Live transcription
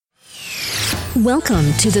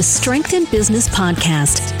Welcome to the Strength in Business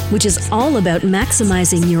podcast, which is all about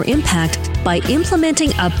maximizing your impact by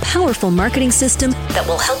implementing a powerful marketing system that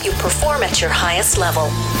will help you perform at your highest level.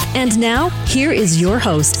 And now, here is your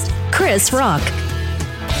host, Chris Rock.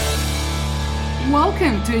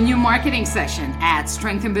 Welcome to a new marketing session at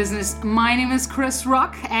Strength in Business. My name is Chris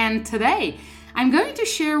Rock, and today I'm going to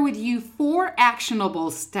share with you 4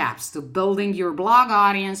 actionable steps to building your blog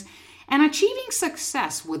audience and achieving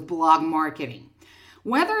success with blog marketing.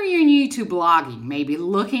 Whether you're new to blogging, maybe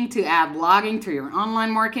looking to add blogging to your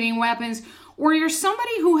online marketing weapons, or you're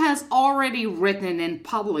somebody who has already written and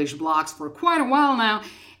published blogs for quite a while now,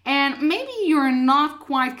 and maybe you're not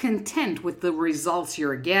quite content with the results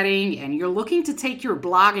you're getting and you're looking to take your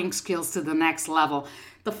blogging skills to the next level,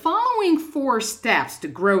 the following 4 steps to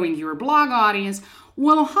growing your blog audience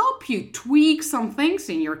will help you tweak some things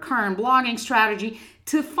in your current blogging strategy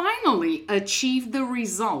to finally achieve the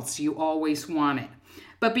results you always wanted.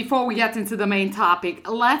 But before we get into the main topic,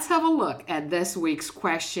 let's have a look at this week's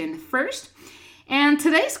question first. And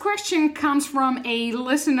today's question comes from a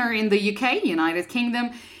listener in the UK, United Kingdom,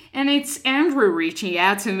 and it's Andrew reaching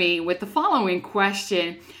out to me with the following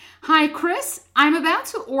question. Hi, Chris. I'm about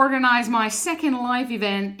to organize my second live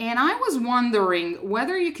event, and I was wondering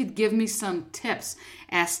whether you could give me some tips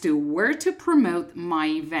as to where to promote my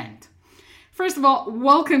event. First of all,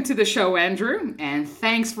 welcome to the show, Andrew, and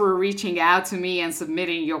thanks for reaching out to me and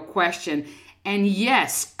submitting your question. And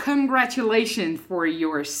yes, congratulations for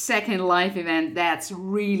your second live event. That's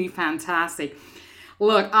really fantastic.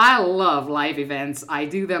 Look, I love live events. I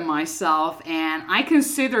do them myself, and I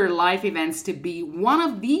consider live events to be one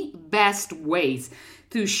of the best ways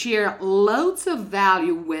to share loads of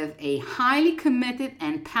value with a highly committed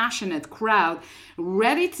and passionate crowd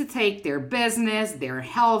ready to take their business, their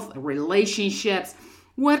health, relationships,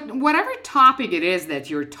 whatever topic it is that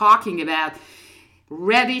you're talking about,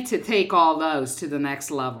 ready to take all those to the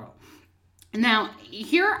next level. Now,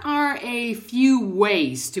 here are a few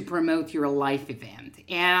ways to promote your live event,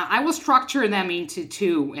 and I will structure them into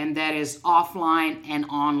 2, and that is offline and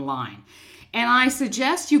online. And I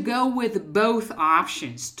suggest you go with both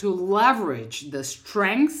options to leverage the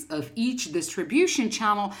strengths of each distribution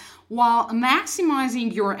channel while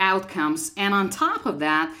maximizing your outcomes, and on top of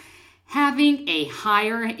that, having a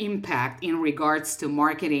higher impact in regards to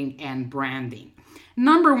marketing and branding.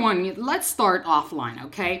 Number 1, let's start offline,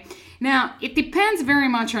 okay? Now, it depends very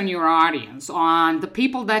much on your audience, on the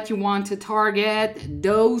people that you want to target,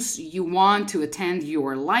 those you want to attend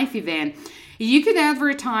your live event. You could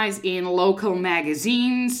advertise in local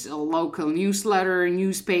magazines, local newsletter,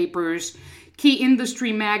 newspapers, key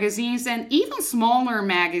industry magazines, and even smaller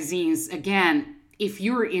magazines. Again, if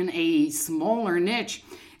you're in a smaller niche,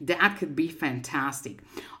 that could be fantastic.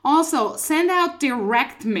 Also, send out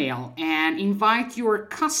direct mail and invite your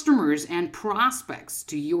customers and prospects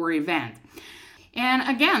to your event. And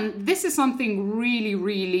again, this is something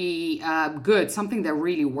really good, something that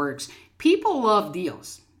really works. People love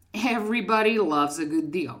deals. Everybody loves a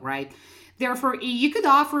good deal, right? Therefore, you could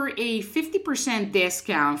offer a 50%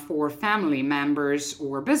 discount for family members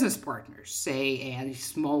or business partners. Say a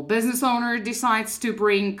small business owner decides to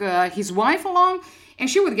bring his wife along, and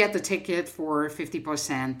she would get the ticket for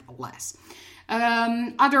 50% less.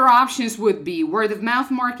 Other options would be word of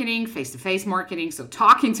mouth marketing, face-to-face marketing, so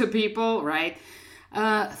talking to people, right?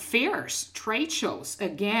 Fairs, trade shows,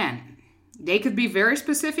 again, they could be very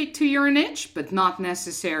specific to your niche, but not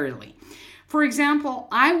necessarily. For example,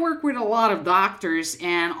 I work with a lot of doctors,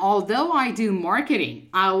 and although I do marketing,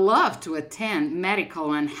 I love to attend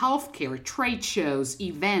medical and healthcare trade shows,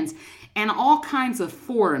 events, and all kinds of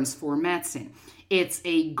forums for medicine. It's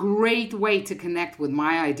a great way to connect with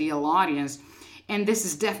my ideal audience, and this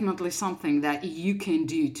is definitely something that you can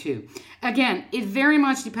do too. Again, it very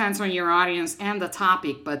much depends on your audience and the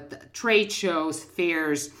topic, but trade shows,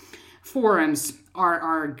 fairs, forums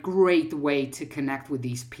are a great way to connect with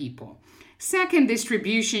these people. Second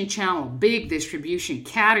distribution channel, big distribution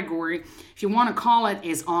category, if you want to call it,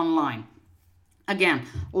 is online. Again,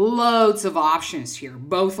 loads of options here,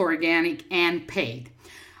 both organic and paid.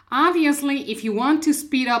 Obviously, if you want to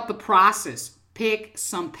speed up the process, pick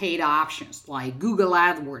some paid options like Google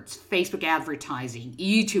AdWords, Facebook advertising,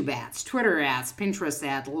 YouTube ads, Twitter ads, Pinterest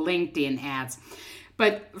ads, LinkedIn ads.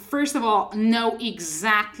 But first of all, know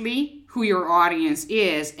exactly who your audience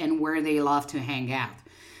is and where they love to hang out.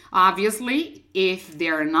 Obviously, if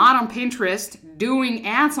they're not on Pinterest, doing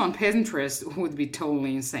ads on Pinterest would be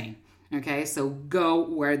totally insane. Okay, so go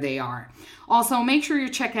where they are. Also, make sure you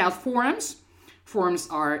check out forums. Forums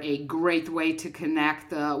are a great way to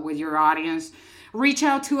connect with your audience. Reach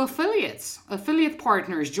out to affiliate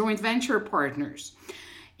partners, joint venture partners.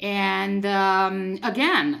 And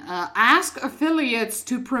again, ask affiliates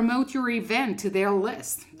to promote your event to their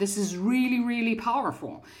list. This is really, really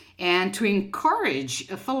powerful. And to encourage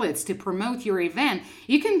affiliates to promote your event,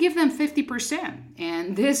 you can give them 50%.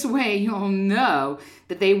 And this way you'll know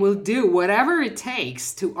that they will do whatever it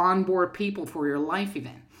takes to onboard people for your live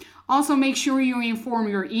event. Also, make sure you inform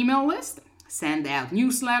your email list, send out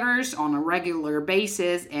newsletters on a regular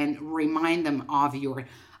basis, and remind them of your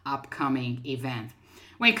upcoming event.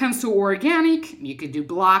 When it comes to organic, you could do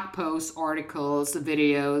blog posts, articles,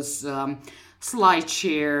 videos, slide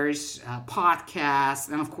shares, podcasts,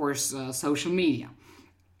 and of course, social media.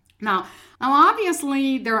 Now,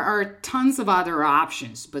 obviously, there are tons of other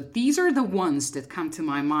options, but these are the ones that come to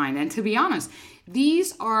my mind. And to be honest,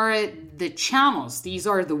 these are the channels, these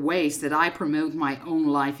are the ways that I promote my own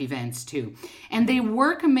live events too. And they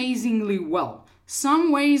work amazingly well.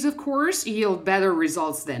 Some ways, of course, yield better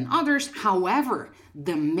results than others. However,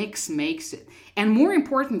 the mix makes it. And more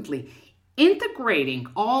importantly, integrating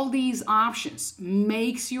all these options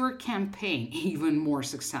makes your campaign even more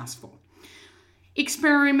successful.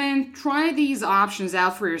 Experiment, try these options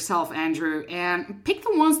out for yourself, Andrew, and pick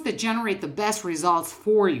the ones that generate the best results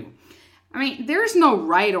for you. I mean, there's no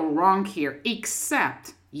right or wrong here,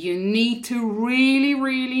 except you need to really,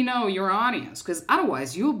 really know your audience, because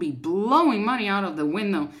otherwise you'll be blowing money out of the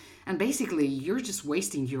window and basically you're just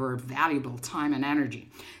wasting your valuable time and energy.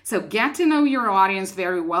 So get to know your audience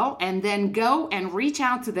very well and then go and reach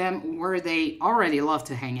out to them where they already love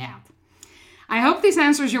to hang out. I hope this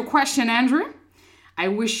answers your question, Andrew. I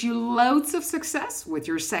wish you loads of success with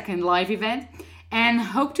your second live event and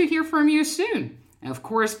hope to hear from you soon. Of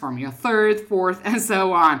course, from your third, fourth, and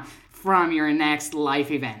so on, from your next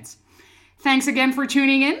live events. Thanks again for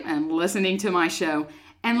tuning in and listening to my show,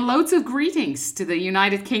 and loads of greetings to the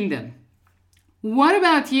United Kingdom. What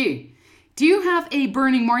about you? Do you have a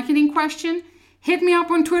burning marketing question? Hit me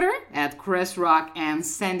up on Twitter @ChrisRock and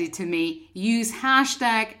send it to me. Use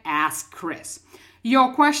hashtag #AskChris.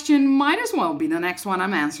 Your question might as well be the next one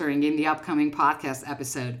I'm answering in the upcoming podcast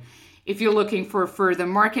episode. If you're looking for further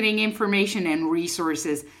marketing information and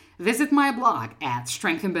resources, visit my blog at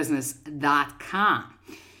strengthinbusiness.com.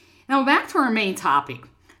 Now back to our main topic,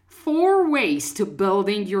 4 ways to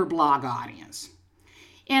building your blog audience.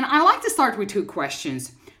 And I like to start with 2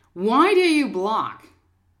 questions. Why do you blog?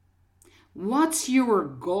 What's your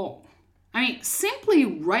goal? I mean, simply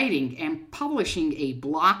writing and publishing a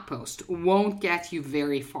blog post won't get you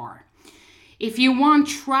very far. If you want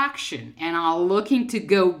traction and are looking to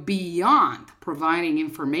go beyond providing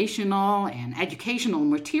informational and educational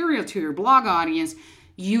material to your blog audience,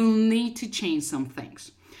 you'll need to change some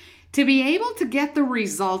things. To be able to get the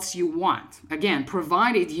results you want, again,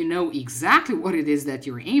 provided you know exactly what it is that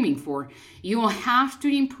you're aiming for, you'll have to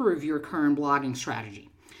improve your current blogging strategy.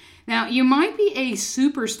 Now, you might be a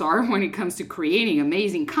superstar when it comes to creating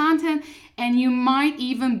amazing content, and you might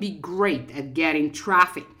even be great at getting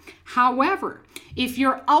traffic. However, if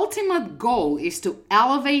your ultimate goal is to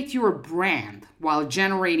elevate your brand while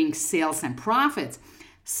generating sales and profits,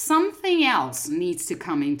 something else needs to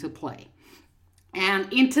come into play.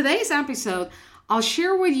 And in today's episode, I'll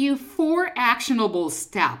share with you 4 actionable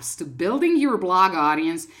steps to building your blog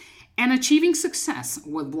audience and achieving success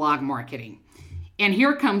with blog marketing. And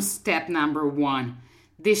here comes step number 1.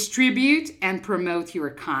 Distribute and promote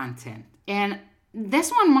your content. And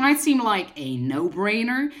this one might seem like a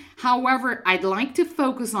no-brainer. However, I'd like to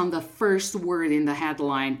focus on the first word in the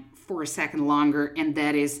headline for a second longer, and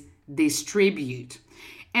that is distribute.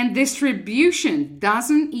 And distribution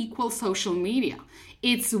doesn't equal social media.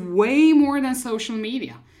 It's way more than social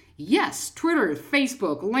media. Yes, Twitter,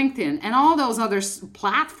 Facebook, LinkedIn, and all those other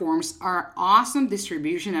platforms are awesome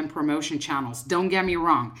distribution and promotion channels. Don't get me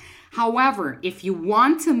wrong. However, if you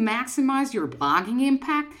want to maximize your blogging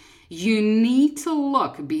impact, you need to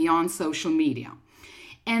look beyond social media.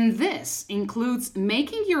 And this includes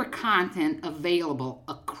making your content available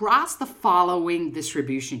across the following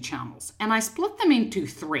distribution channels. And I split them into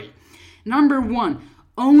 3. Number 1,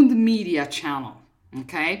 owned media channel.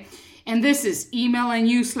 Okay? And this is email and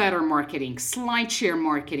newsletter marketing, SlideShare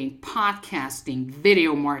marketing, podcasting,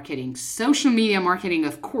 video marketing, social media marketing,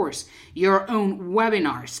 of course, your own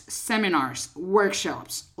webinars, seminars,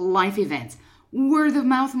 workshops, live events, word of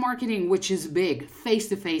mouth marketing, which is big,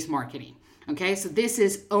 face-to-face marketing. Okay, so this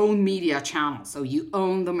is owned media channels. So you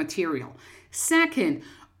own the material. Second,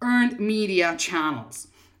 earned media channels.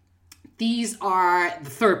 These are the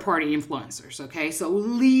third-party influencers, okay? So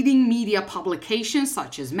leading media publications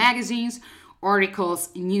such as magazines articles,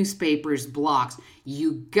 newspapers, blogs.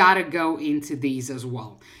 You gotta go into these as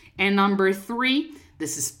well. And number 3,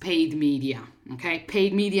 this is paid media, okay?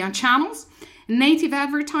 Paid media channels, native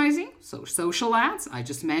advertising, so social ads, I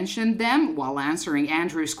just mentioned them while answering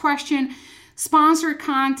Andrew's question, sponsored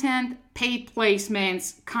content, paid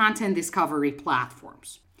placements, content discovery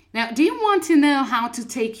platforms. Now, do you want to know how to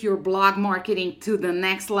take your blog marketing to the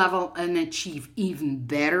next level and achieve even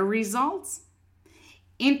better results?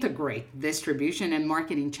 Integrate distribution and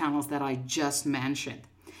marketing channels that I just mentioned.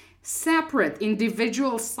 Separate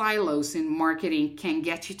individual silos in marketing can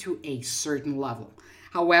get you to a certain level.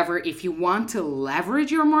 However, if you want to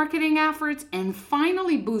leverage your marketing efforts and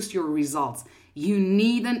finally boost your results, you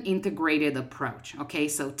need an integrated approach. Okay,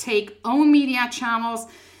 so take own media channels,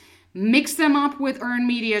 mix them up with earned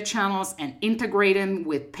media channels, and integrate them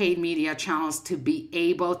with paid media channels to be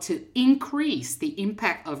able to increase the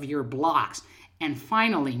impact of your blogs and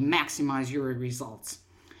finally maximize your results.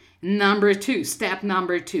 Step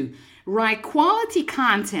number 2, write quality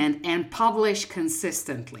content and publish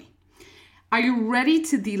consistently. Are you ready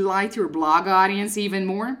to delight your blog audience even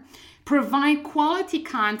more? Provide quality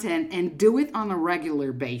content and do it on a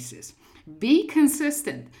regular basis. Be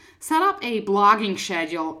consistent. Set up a blogging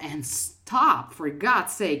schedule and for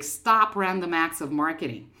God's sake, stop random acts of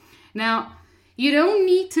marketing. Now, you don't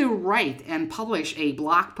need to write and publish a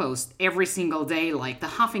blog post every single day like the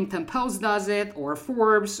Huffington Post does it, or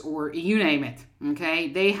Forbes, or you name it, okay?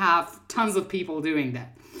 They have tons of people doing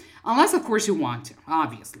that. Unless, of course, you want to,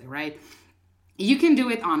 obviously, right? You can do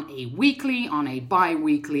it on a weekly, on a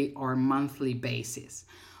bi-weekly, or monthly basis.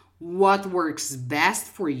 What works best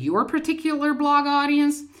for your particular blog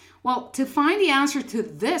audience? Well, to find the answer to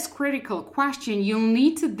this critical question, you'll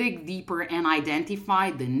need to dig deeper and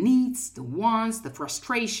identify the needs, the wants, the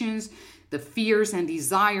frustrations, the fears and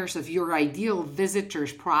desires of your ideal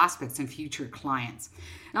visitors, prospects, and future clients.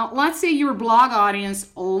 Now, let's say your blog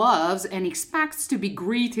audience loves and expects to be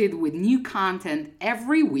greeted with new content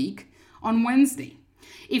every week on Wednesday.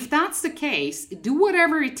 If that's the case, do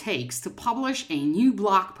whatever it takes to publish a new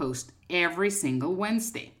blog post every single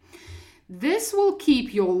Wednesday. This will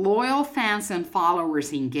keep your loyal fans and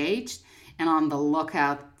followers engaged and on the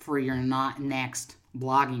lookout for your next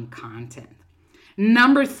blogging content.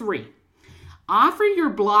 Number 3, offer your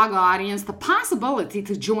blog audience the possibility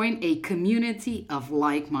to join a community of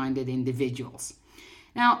like-minded individuals.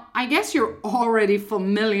 Now, I guess you're already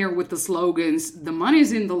familiar with the slogans, the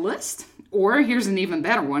money's in the list, or here's an even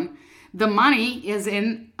better one, the money is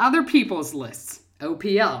in other people's lists,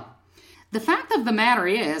 OPL. The fact of the matter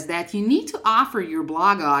is that you need to offer your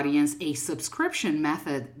blog audience a subscription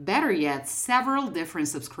method, better yet, several different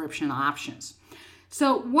subscription options.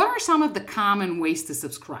 So what are some of the common ways to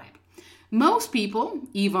subscribe? Most people,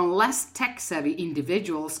 even less tech-savvy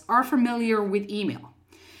individuals, are familiar with email.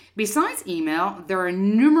 Besides email, there are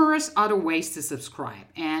numerous other ways to subscribe,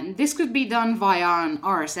 and this could be done via an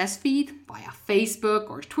RSS feed, via Facebook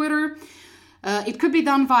or Twitter. It could be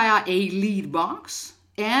done via a lead box,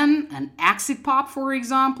 and an exit pop, for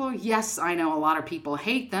example. Yes, I know a lot of people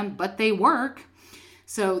hate them, but they work.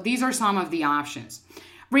 So these are some of the options.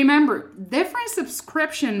 Remember, different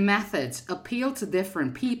subscription methods appeal to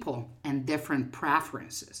different people and different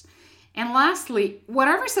preferences. And lastly,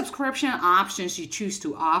 whatever subscription options you choose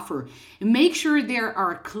to offer, make sure they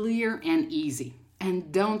are clear and easy,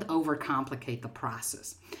 and don't overcomplicate the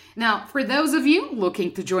process. Now, for those of you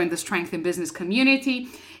looking to join the Strength in Business community,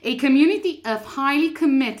 a community of highly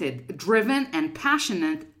committed, driven, and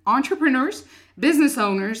passionate entrepreneurs, business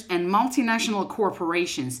owners, and multinational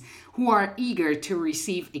corporations who are eager to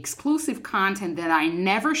receive exclusive content that I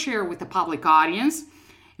never share with the public audience,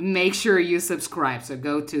 make sure you subscribe. So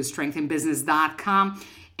go to strengthinbusiness.com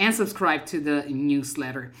and subscribe to the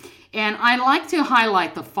newsletter. And I like to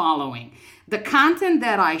highlight the following. The content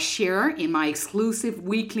that I share in my exclusive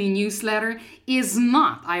weekly newsletter is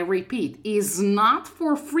not, I repeat, is not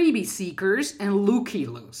for freebie seekers and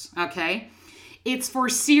looky-loos, okay? It's for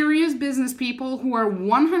serious business people who are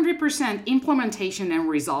 100% implementation and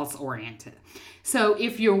results oriented. So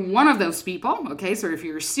if you're one of those people, okay, so if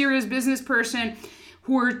you're a serious business person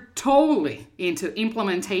who are totally into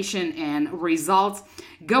implementation and results,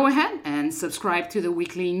 go ahead and subscribe to the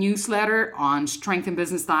weekly newsletter on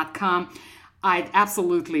strengthinbusiness.com. I'd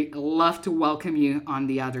absolutely love to welcome you on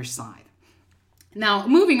the other side. Now,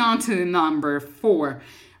 moving on to number 4,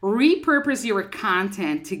 repurpose your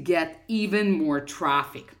content to get even more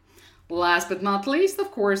traffic. Last but not least,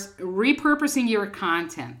 of course, repurposing your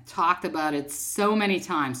content. Talked about it so many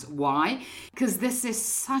times. Why? Because this is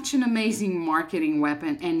such an amazing marketing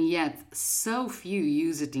weapon, and yet so few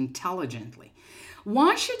use it intelligently.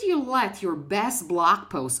 Why should you let your best blog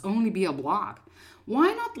post only be a blog?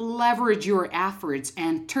 Why not leverage your efforts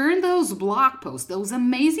and turn those blog posts, those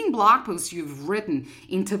amazing blog posts you've written,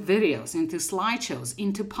 into videos, into slideshows,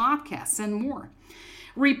 into podcasts, and more?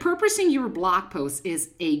 Repurposing your blog posts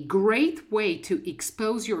is a great way to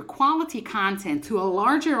expose your quality content to a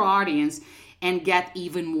larger audience and get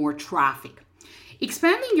even more traffic.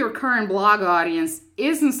 Expanding your current blog audience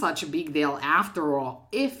isn't such a big deal after all.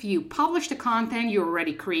 If you publish the content you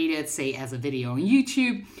already created, say as a video on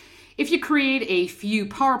YouTube, if you create a few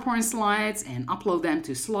PowerPoint slides and upload them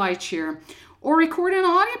to SlideShare, or record an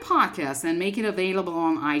audio podcast and make it available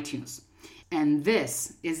on iTunes. And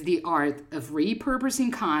this is the art of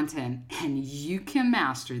repurposing content, and you can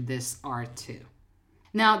master this art too.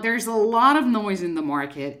 Now, there's a lot of noise in the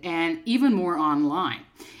market and even more online.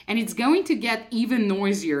 And it's going to get even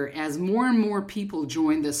noisier as more and more people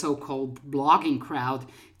join the so-called blogging crowd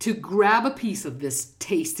to grab a piece of this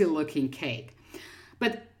tasty-looking cake.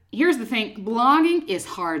 But here's the thing, blogging is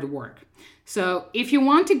hard work. So if you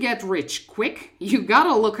want to get rich quick, you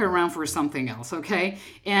gotta look around for something else, okay?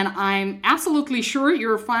 And I'm absolutely sure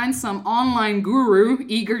you'll find some online guru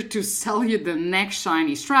eager to sell you the next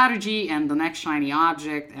shiny strategy and the next shiny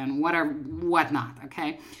object and whatnot,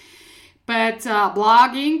 okay? But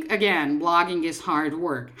blogging is hard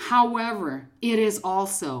work. However, it is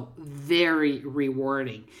also very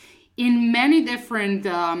rewarding in many different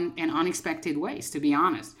and unexpected ways, to be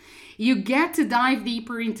honest. You get to dive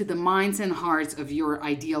deeper into the minds and hearts of your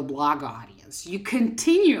ideal blog audience. You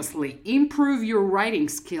continuously improve your writing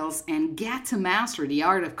skills and get to master the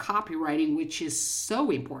art of copywriting, which is so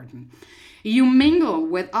important. You mingle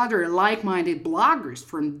with other like-minded bloggers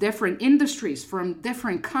from different industries, from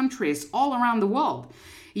different countries all around the world.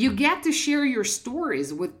 You get to share your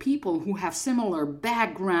stories with people who have similar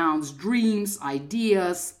backgrounds, dreams,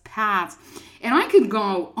 ideas, paths, and I could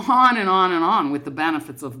go on and on and on with the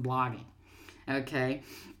benefits of blogging, okay?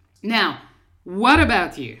 Now, what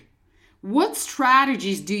about you? What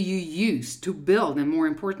strategies do you use to build and, more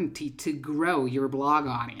importantly, to grow your blog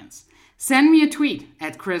audience? Send me a tweet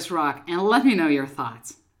at Chris Rock and let me know your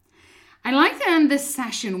thoughts. I'd like to end this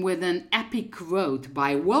session with an epic quote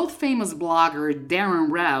by world-famous blogger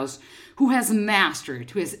Darren Rowse, who has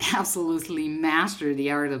absolutely mastered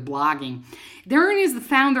the art of blogging. Darren is the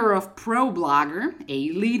founder of ProBlogger,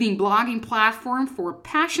 a leading blogging platform for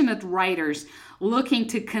passionate writers looking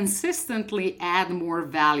to consistently add more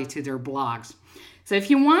value to their blogs. So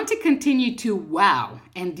if you want to continue to wow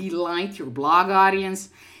and delight your blog audience,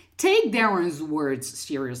 take Darren's words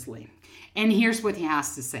seriously. And here's what he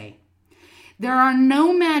has to say. There are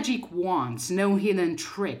no magic wands, no hidden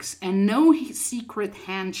tricks, and no secret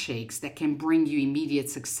handshakes that can bring you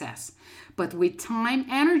immediate success. But with time,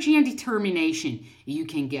 energy, and determination, you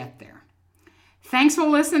can get there. Thanks for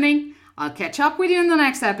listening. I'll catch up with you in the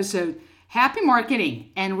next episode. Happy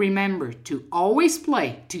marketing, and remember to always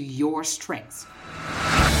play to your strengths.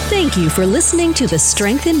 Thank you for listening to the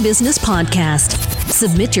Strength in Business podcast.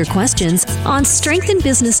 Submit your questions on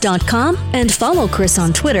strengthinbusiness.com and follow Chris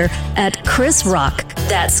on Twitter at Chris Rock.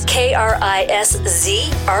 That's KRISZROKK.